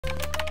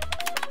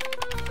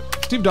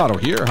Steve Dotto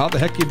here. How the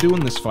heck you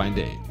doing this fine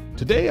day?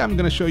 Today I'm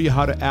going to show you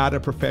how to add a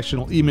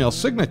professional email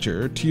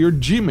signature to your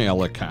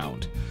Gmail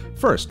account.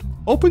 First,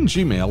 open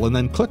Gmail and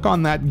then click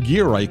on that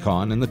gear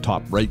icon in the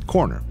top right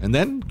corner, and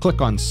then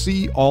click on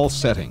See All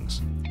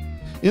Settings.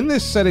 In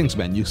this settings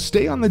menu,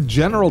 stay on the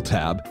General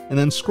tab and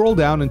then scroll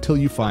down until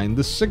you find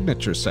the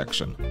Signature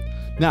section.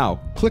 Now,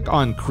 click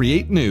on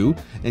Create New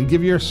and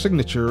give your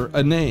signature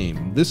a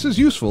name. This is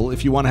useful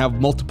if you want to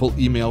have multiple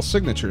email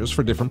signatures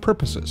for different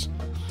purposes.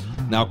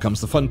 Now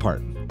comes the fun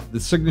part, the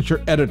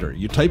signature editor.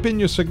 You type in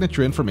your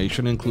signature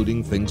information,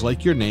 including things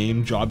like your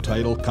name, job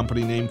title,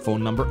 company name,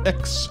 phone number,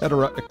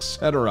 etc.,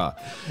 etc.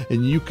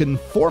 And you can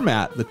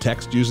format the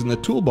text using the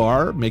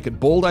toolbar, make it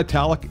bold,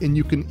 italic, and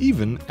you can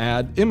even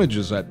add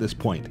images at this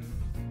point.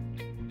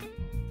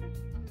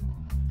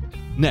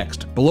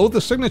 Next, below the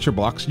signature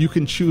box, you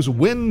can choose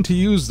when to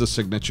use the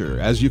signature,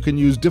 as you can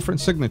use different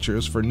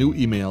signatures for new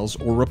emails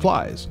or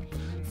replies.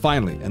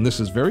 Finally, and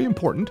this is very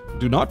important,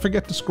 do not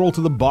forget to scroll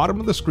to the bottom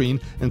of the screen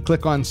and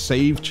click on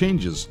Save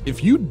Changes.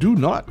 If you do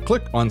not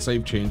click on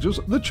Save Changes,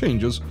 the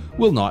changes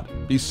will not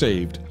be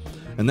saved.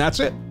 And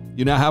that's it.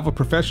 You now have a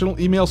professional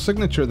email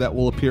signature that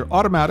will appear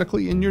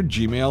automatically in your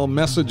Gmail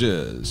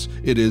messages.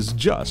 It is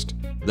just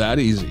that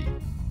easy.